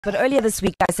But earlier this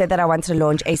week, I said that I wanted to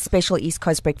launch a special East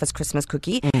Coast breakfast Christmas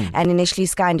cookie. And initially,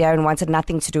 Sky and Darren wanted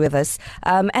nothing to do with this.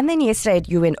 And then yesterday,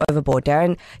 you went overboard.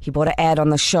 Darren, he bought an ad on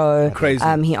the show. Crazy.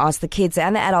 He asked the kids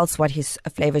and the adults what his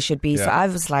flavor should be. Yeah. So I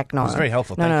was like, no. It was very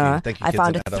helpful. No. Thank you, I kids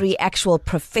found and adults. 3 actual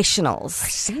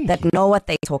professionals that know what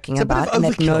they're talking It's a bit about of and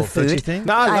that know overkill, don't you food. think?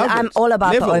 No, I love I'm it. all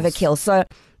about Levels. the overkill. So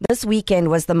this weekend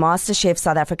was the MasterChef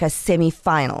South Africa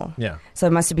semi-final. Yeah. So it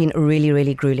must have been really,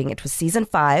 really grueling. It was season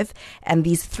 5, and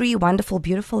these 3 wonderful,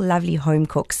 beautiful, lovely home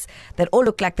cooks that all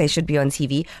look like they should be on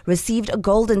TV received a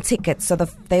golden ticket. So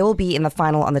they will be in the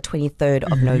final on the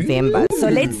 23rd of November. So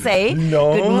let's say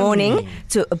good morning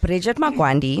to Bridget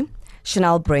Mangwandi,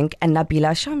 Chanel Brink, and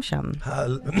Nabila Shamshum.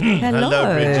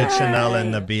 Hello, Bridget, Chanel,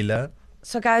 and Nabila.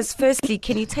 So guys, firstly,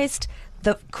 can you taste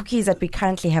the cookies that we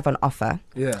currently have on offer?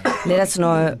 Yeah. Let us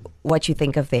know what you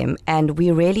think of them. And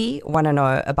we really want to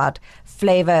know about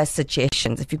flavor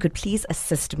suggestions. If you could please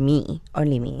assist me,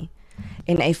 only me,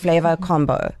 in a flavor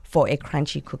combo for a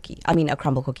crunchy cookie. I mean, a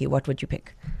crumble cookie. What would you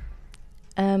pick?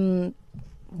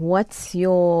 What's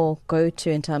your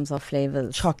go-to in terms of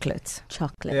flavors? Chocolate.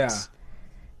 Chocolate. Yeah.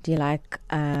 Do you like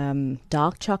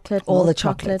dark chocolate? All milk the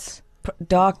chocolates.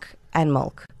 Dark and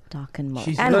milk. Dark and milk.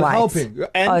 She's And not white. helping.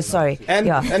 Oh, sorry. And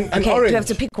okay, orange. you have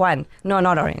to pick one. No,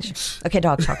 not orange. Okay,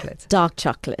 dark chocolate. Dark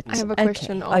chocolate. I have a Okay.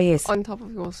 question yes. on top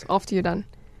of yours after you're done.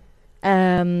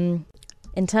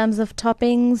 In terms of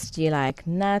toppings, do you like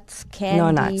nuts, candy?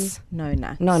 No nuts. No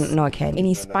nuts. No candy.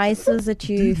 Any spices that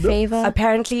you favor?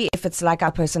 Apparently, if it's like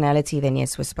our personality, then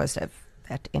yes, we're supposed to have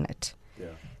that in it. Yeah.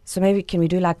 So maybe can we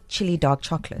do like chili dark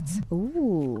chocolates?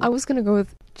 Ooh. I was going to go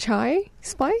with chai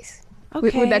spice.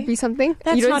 Okay. Would that be something?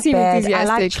 That's you don't not seem bad. I enthusiastic.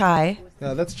 like chai.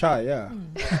 Yeah, that's chai, yeah.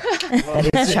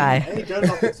 That's chai. Hey, don't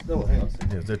knock it. No, hang on.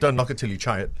 Yeah, don't knock it till you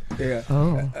try it. Yeah.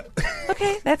 Oh.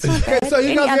 Okay, that's not bad. So you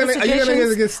Any guys other are you gonna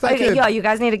suggestions? get stuck Okay, in? yeah, you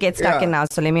guys need to get stuck Yeah. in now.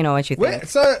 So let me know what you think.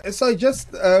 Wait, so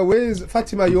just where's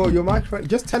Fatima? Your microphone.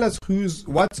 Just tell us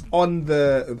what's on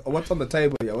the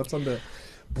table here. What's on the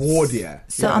board here?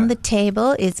 So on the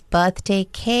table is birthday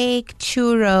cake,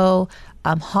 churro,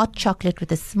 hot chocolate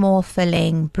with a small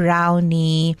filling,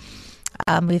 brownie.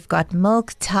 We've got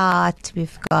milk tart.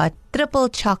 We've got triple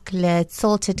chocolate,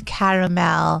 salted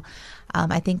caramel.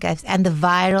 And the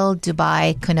viral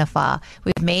Dubai kunafa.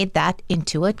 We've made that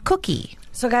into a cookie.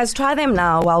 So guys, try them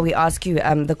now while we ask you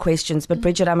the questions. But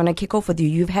Bridget, I'm going to kick off with you.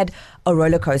 You've had a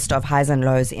roller coaster of highs and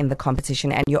lows in the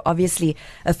competition, and you're obviously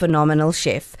a phenomenal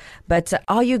chef. But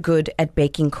are you good at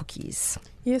baking cookies?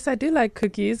 Yes, I do like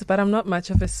cookies, but I'm not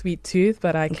much of a sweet tooth,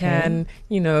 but I can,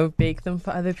 bake them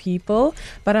for other people.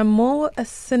 But I'm more a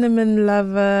cinnamon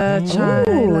lover, chai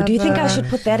lover. Do you think I should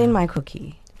put that in my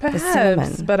cookie? The Perhaps,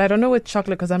 cinnamon. but I don't know with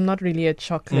chocolate because I'm not really a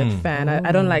chocolate fan.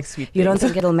 I don't like sweet things. You don't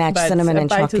think it'll match But cinnamon a and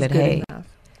bite is chocolate, good hey? enough.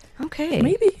 Okay.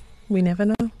 Maybe. We never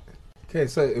know. Okay,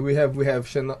 so we have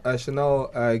Chanel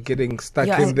getting stuck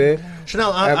Yeah. in there.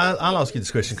 Chanel, I'll ask you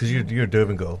this question because you're a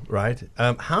Durban girl, right?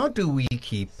 How do we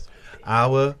keep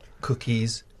our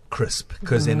cookies crisp?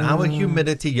 Because in our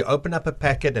humidity, you open up a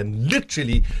packet and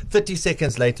literally 30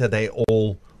 seconds later, they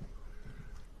all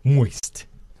moist.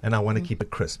 And I want to keep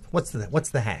it crisp. What's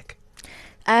the hack?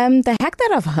 The hack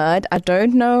that I've heard, I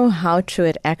don't know how true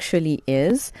it actually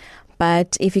is,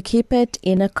 but if you keep it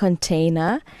in a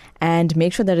container and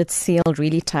make sure that it's sealed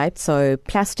really tight, so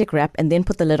plastic wrap and then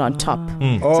put the lid on top.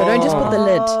 So don't just put the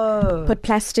lid, put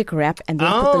plastic wrap and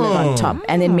then put the lid on top,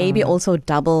 and then maybe also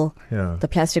double the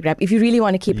plastic wrap if you really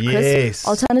want to keep it crisp.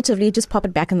 Alternatively, just pop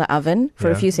it back in the oven for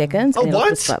a few seconds. and it'll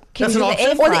crisp up. That's an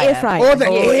option? Or the air fryer. Or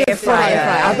the air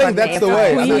fryer. I think that's the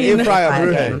way. The air fryer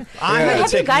brew.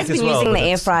 Have you guys been using the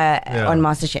air fryer on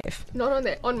MasterChef? Not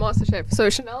on MasterChef. So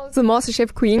Chanel is the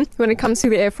MasterChef queen when it comes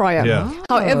to the air fryer. Yeah.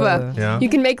 However, you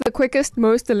can make the quickest,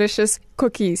 most delicious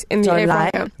cookies in the Don't air lie.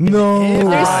 fryer. No.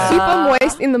 They're super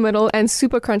moist in the middle and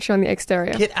super crunchy on the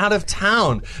exterior. Get out of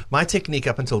town. My technique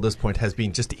up until this point has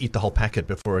been just to eat the whole packet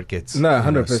before it gets No,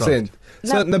 100%.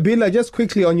 So Nabila, just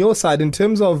quickly on your side, in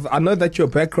terms of, I know that your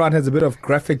background has a bit of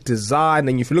graphic design,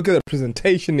 and if you look at the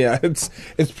presentation here, it's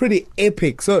pretty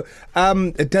epic. So,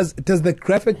 does the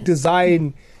graphic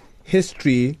design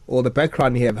history or the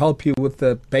background you have help you with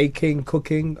the baking,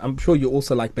 cooking? I'm sure you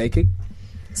also like baking.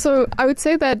 So I would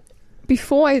say that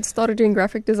before I started doing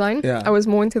graphic design, Yeah. I was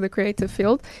more into the creative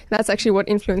field. That's actually what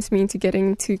influenced me into getting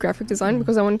into graphic design,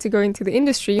 because I wanted to go into the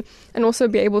industry and also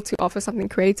be able to offer something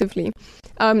creatively.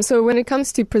 So when it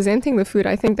comes to presenting the food,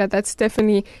 I think that that's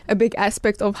definitely a big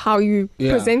aspect of how you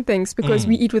present things, because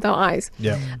we eat with our eyes.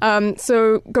 Yeah.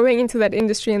 So going into that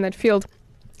industry and that field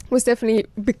was definitely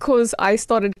because I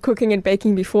started cooking and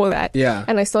baking before that. Yeah.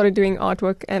 And I started doing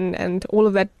artwork and all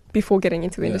of that before getting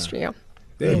into the industry. Yeah.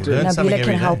 You've learned something Nabila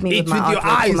every can help day. me Eat with my with your artwork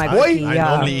for eyes, my boy. cookie. I Yeah.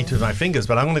 normally eat with my fingers,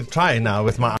 but I'm going to try now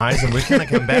with my eyes, and we're going to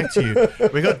come back to you.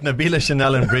 We got Nabila,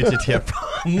 Chanel, and Bridget here,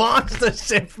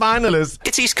 MasterChef finalists.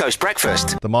 It's East Coast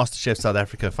Breakfast. The MasterChef South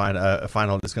Africa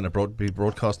final is going to be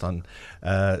broadcast on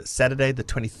Saturday, the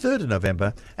 23rd of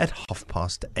November at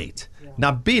 8:30.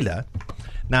 Nabila,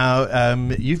 now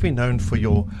you've been known for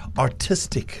your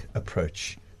artistic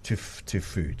approach to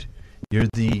food. You're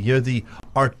the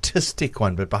artistic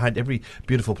one, but behind every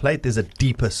beautiful plate, there's a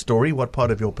deeper story. What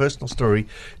part of your personal story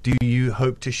do you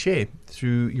hope to share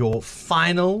through your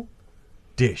final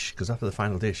dish? Because after the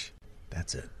final dish,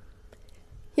 that's it.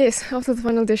 Yes, after the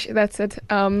final dish, that's it.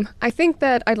 I think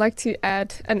that I'd like to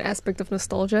add an aspect of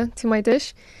nostalgia to my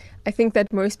dish. I think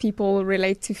that most people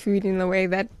relate to food in the way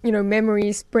that,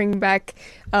 memories bring back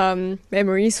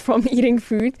memories from eating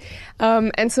food.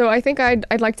 And so I think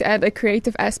I'd like to add a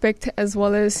creative aspect as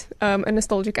well as a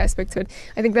nostalgic aspect to it.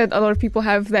 I think that a lot of people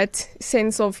have that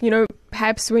sense of,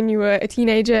 perhaps when you were a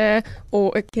teenager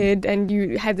or a kid and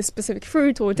you had this specific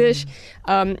fruit or dish.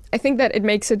 I think that it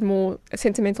makes it more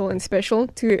sentimental and special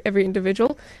to every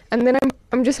individual. And then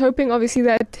I'm just hoping, obviously,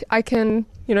 that I can,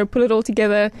 pull it all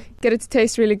together, get it to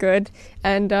taste really good,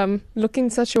 and look in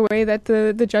such a way that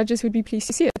the judges would be pleased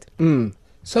to see it.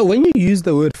 So when you use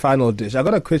the word final dish, I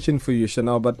got a question for you,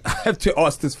 Chanel, but I have to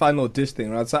ask this final dish thing,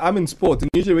 right? So I'm in sport, and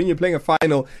usually when you're playing a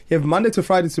final, you have Monday to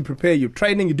Friday to prepare. You're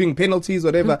training, you're doing penalties,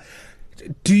 whatever.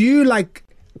 Do you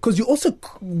because you're also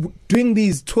doing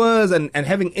these tours and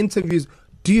having interviews,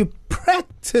 do you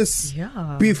practice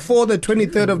before the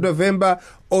 23rd of November,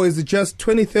 or is it just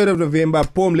 23rd of November,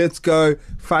 boom, let's go,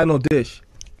 final dish?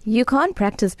 You can't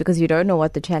practice because you don't know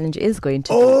what the challenge is going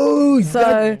to be. Oh,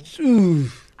 So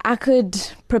I could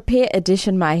prepare a dish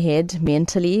in my head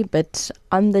mentally, but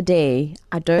on the day,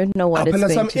 I don't know what it's going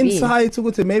some to be. insight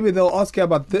to maybe they'll ask you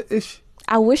about the ish.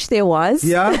 I wish there was.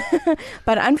 Yeah.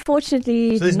 But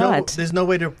unfortunately, So not. there's no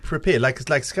way to prepare. Like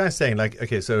Sky's saying,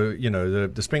 okay, so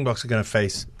the Springboks are going to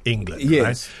face England.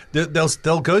 Yes. Right?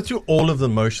 They'll go through all of the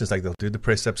motions, like they'll do the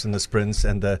press ups and the sprints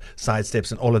and the side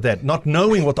steps and all of that, not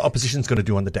knowing what the opposition's going to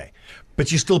do on the day.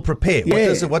 But you still prepare.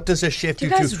 Yeah. What does a chef Do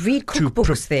do? you guys read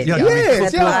cookbooks then? Yeah,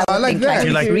 Yes, yeah, I like that. do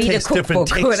you Read a taste different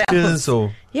cookbook, what textures else?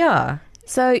 or? Yeah.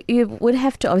 So you would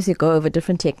have to obviously go over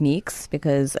different techniques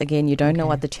because, again, you don't know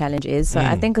what the challenge is. So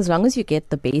I think as long as you get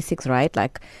the basics right,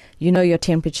 like your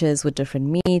temperatures with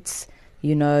different meats,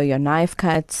 your knife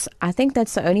cuts, I think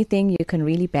that's the only thing you can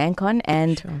really bank on,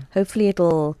 and hopefully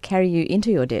it'll carry you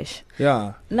into your dish.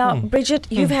 Yeah. Now, Bridget,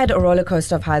 you've had a roller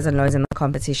coaster of highs and lows in the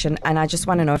competition, and I just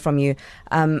want to know from you,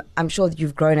 I'm sure that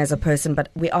you've grown as a person, but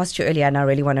we asked you earlier, and I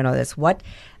really want to know this. What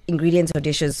ingredients or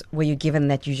dishes were you given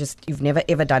that you've never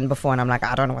ever done before, and I'm like,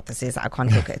 I don't know what this is, I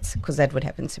can't cook it, because that would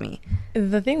happen to me.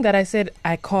 The thing that I said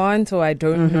I can't or I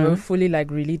don't know fully,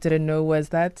 really didn't know, was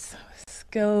that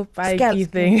skill pikey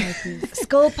thing.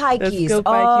 Skill The pikeys. skill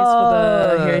pikes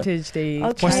for the Heritage Day.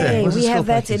 Okay, What's that? What's we the have skill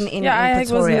that pikes? in I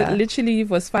Pretoria.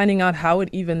 was finding out how it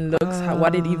even looks,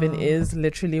 what it even is,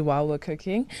 literally while we're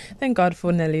cooking. Thank God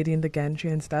for Naledi in the gantry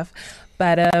and stuff.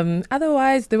 But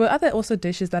otherwise, there were other also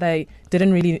dishes that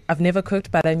I've never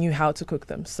cooked, but I knew how to cook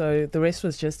them. So the rest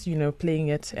was just, playing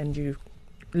it, and you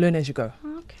learn as you go.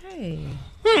 Okay.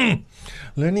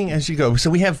 Learning as you go. So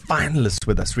we have finalists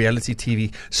with us, reality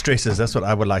TV stresses. That's what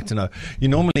I would like to know. You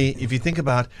normally, if you think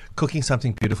about cooking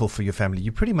something beautiful for your family,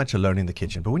 you're pretty much alone in the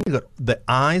kitchen. But when you've got the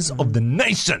eyes of the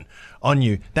nation on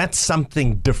you, that's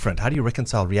something different. How do you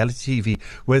reconcile reality TV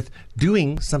with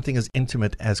doing something as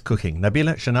intimate as cooking?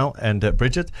 Nabila, Chanel, and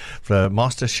Bridget, the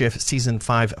MasterChef Season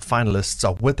 5 finalists,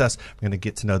 are with us. We're going to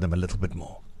get to know them a little bit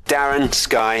more. Darren,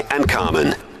 Sky, and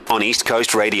Carmen on East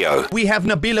Coast Radio. We have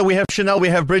Nabila, we have Chanel, we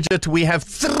have Bridget, we have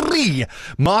 3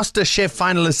 MasterChef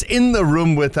finalists in the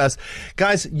room with us.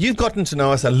 Guys, you've gotten to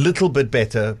know us a little bit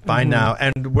better by now,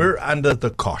 and we're under the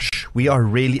cosh. We are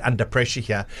really under pressure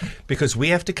here because we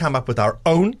have to come up with our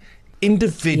own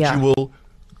individual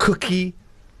cookie,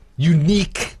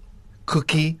 unique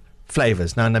cookie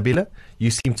flavors. Now, Nabila,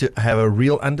 you seem to have a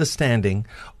real understanding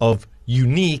of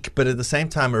unique, but at the same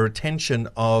time a retention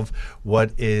of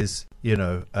what is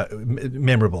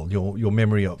memorable, your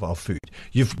memory of our food.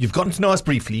 You've gotten to know us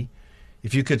briefly.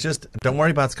 If you could just, don't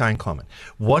worry about Sky and Carmen.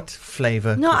 What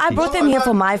flavor? No, I brought them here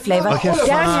for my flavor. Okay,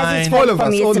 Darren has his fine. All flavor of for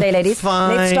us, me all yesterday, of- ladies.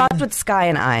 fine. Let's start with Sky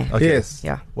and I. Okay. Yes.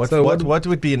 Yeah. What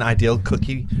would be an ideal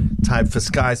cookie type for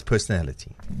Sky's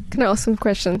personality? Can I ask some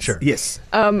questions? Sure. Yes.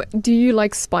 Do you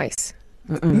like spice?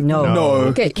 No. No.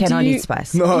 Okay, You cannot do eat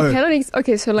spice. No. You cannot eat.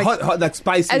 Okay, so like Hot, like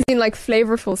spicy. as in like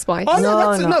flavorful spice. Oh,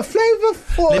 No, no, no. that's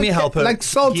flavorful. Let me help her. Like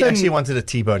salt he and... actually wanted a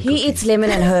T-bone He cookie. eats lemon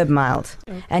and herb mild,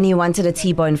 and he wanted a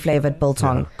T-bone flavored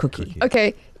biltong cookie.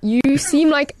 Okay, you seem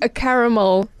like a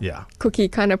caramel Yeah. cookie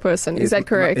kind of person. Is that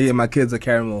correct? Yeah, my kids are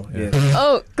caramel. Yeah.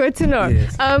 Oh, good to know.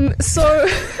 Yes. So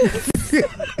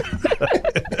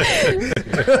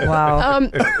Wow.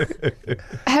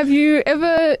 have you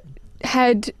ever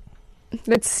had?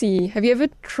 Let's see. Have you ever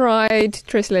tried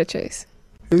tres leches?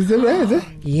 Is it?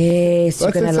 Yes, you're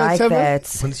What's going to it, like Trevor? that.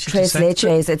 What did she Tres just say?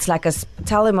 leches. It's like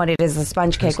tell them what it is, a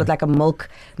sponge cake with like a milk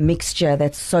mixture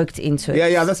that's soaked into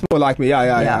it. Yeah, that's more like me. Yeah,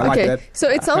 I like Okay, that. so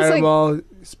it sounds like. Caramel,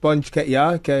 sponge cake.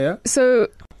 Yeah, okay, yeah. So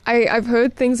I've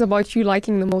heard things about you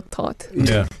liking the milk tart.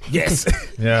 Yeah. Yes.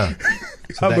 Yeah.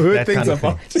 So I've heard things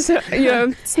about So,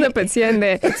 snippets here and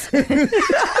there.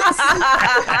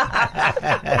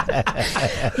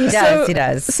 He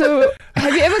does. So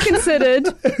have you ever considered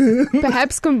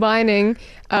perhaps combining?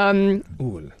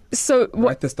 Ooh, So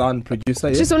write this down, producer.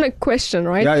 Yeah, just on a question,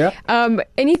 right? yeah.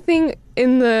 Anything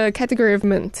in the category of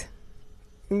mint?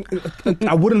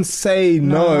 I wouldn't say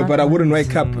no, but I wouldn't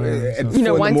wake up at 4 in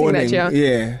the wanting morning. that,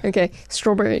 Yeah. Okay,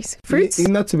 strawberries, fruits,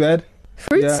 Not too bad.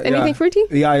 fruits, yeah, anything yeah. fruity?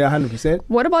 Yeah, 100%.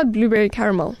 What about blueberry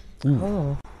caramel?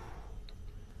 Oh,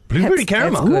 Blueberry that's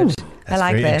caramel. good. That's I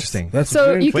like very that. interesting. That's So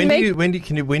very you can make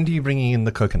When do you bring in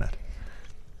the coconut?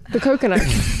 the coconut.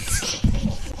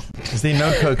 Is there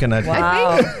no coconut?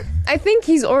 Wow. I think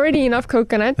he's already enough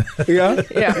coconut. yeah.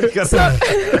 Yeah. So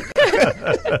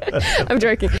I'm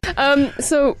joking.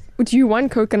 So do you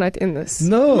want coconut in this?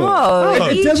 No. No,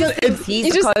 It he doesn't- just thinks he's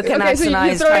You just coconut, so and now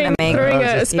you're he's trying to make. throwing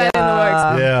a span in the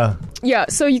works. Yeah. Yeah,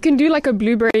 so you can do like a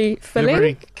blueberry filling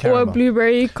Blueberry or a caramel.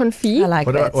 blueberry confit. I like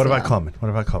What that. about, what about yeah. common? What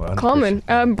about common?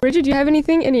 Common. Bridget, do you have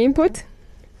anything? Any input?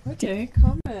 Okay,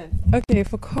 common. Okay,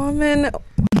 for common,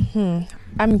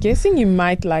 I'm guessing you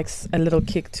might like a little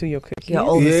kick to your cookie. Yeah,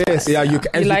 all the Yes, spice. yeah, you,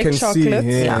 as you like can see. chocolate?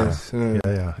 Yes.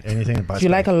 Yeah. Anything about Do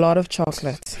you like a lot of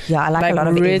chocolate? Yeah, I like a lot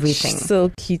of rich, everything.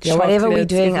 silky Yeah, chocolate. whatever we're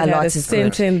doing, if a it had lot a is center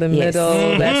good. in the Yes.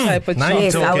 middle, that type of Now you're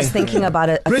Yes, chocolate. I was talking. thinking about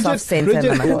a soft center in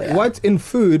the middle. Yeah. what in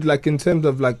food, like in terms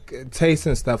of like taste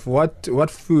and stuff, what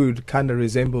food kind of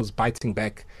resembles biting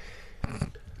back?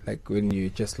 Like when you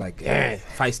just like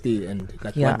feisty and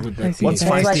like Yeah. what would that Feisty. be? What's That's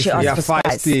why feisty she food? asked Yeah, for spice.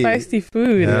 feisty. Spicy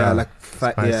food. Yeah, like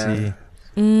spicy.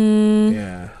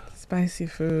 yeah. Spicy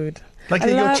food. Like I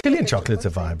your love- chili and chocolate's a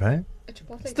vibe, eh?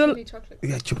 Still- chocolate.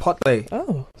 Yeah, chipotle.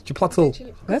 Oh,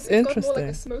 Chipotle. That's It's got more like interesting.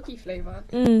 a smoky flavor.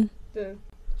 mm. The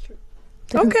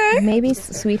Okay. Maybe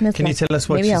sweetness. Can you like tell us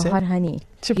what maybe she a said? hot honey.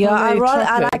 Yeah, I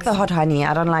chocolate. like the hot honey.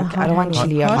 I don't like. I don't want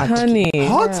chili on Hot my honey.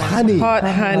 Hot honey. Hot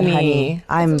honey.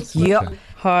 I'm. Yeah,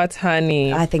 Hot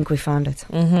honey. I think we found it.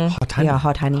 Hot honey. Yeah,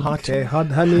 hot honey. Okay, hot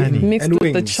honey. Mixed and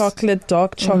with the wings. chocolate,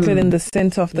 dark chocolate in the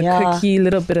center of the Yeah. cookie,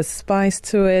 little bit of spice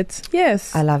to it.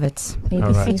 Yes. I love it. Maybe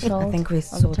All right. sea salt. I think we're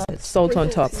on the top. sorted. Salt on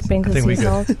top. Sprinkle I think sea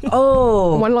we're salt.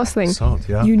 Oh, one last thing. Salt,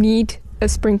 yeah. You need a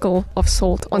sprinkle of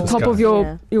salt on top of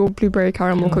Yeah. your blueberry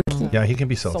caramel cookie. Yeah, he can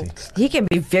be salty. he can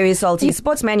be very salty.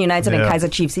 Sportsman United and Yeah.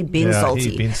 Kaizer Chiefs. He's been, Yeah, salty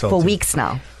he's been for salty. weeks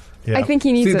now. Yeah. I think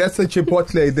he needs See, it. that's the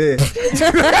chipotle there.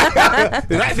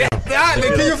 Right there. Yeah,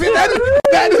 can you feel that?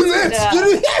 That is it. You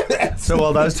hear that? So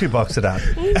while those two box it out,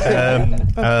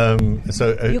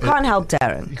 so You can't help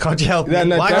Darren. you can't help me. Yeah,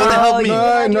 no, Why Darren, can't you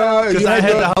help me? No, Because you I had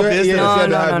your- to help yes, yesterday. you had to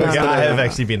No, help no, no, yesterday. Yeah, I have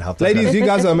actually been helped. Ladies, you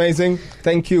guys are amazing.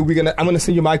 Thank you. I'm gonna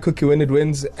send you my cookie when it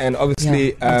wins, and obviously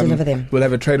Yeah, I'll deliver them. we'll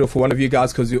have a trade-off for one of you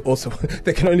guys because you also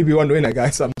there can only be one winner,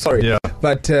 guys. I'm sorry. Yeah.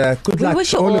 But good We luck.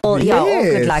 wish to you all, of you. all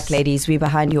Yes. good luck, ladies. We're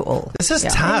behind you all. This is Yeah.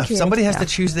 tough. you. Somebody has Yeah. to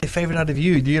choose their favorite out of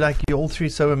you. You're all three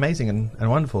so amazing and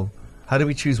wonderful. How do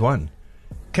we choose one?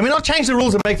 Can we not change the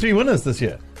rules and make 3 winners this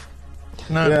year?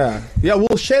 No. Yeah.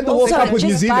 We'll share the World Also, Cup with New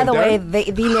just Zealand. by the way,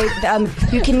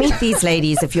 Darren. you can meet these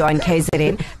ladies if you're in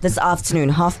KZN this afternoon,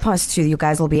 2:30. You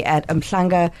guys will be at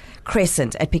Umhlanga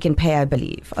Crescent at Pick and Pay, I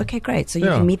believe. Okay, great. So you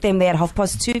Yeah. can meet them there at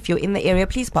 2:30. If you're in the area,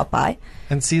 please pop by.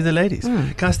 And see the ladies.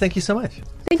 Guys, thank you so much.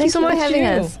 Thank you so for much having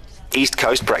us. East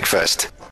Coast Breakfast.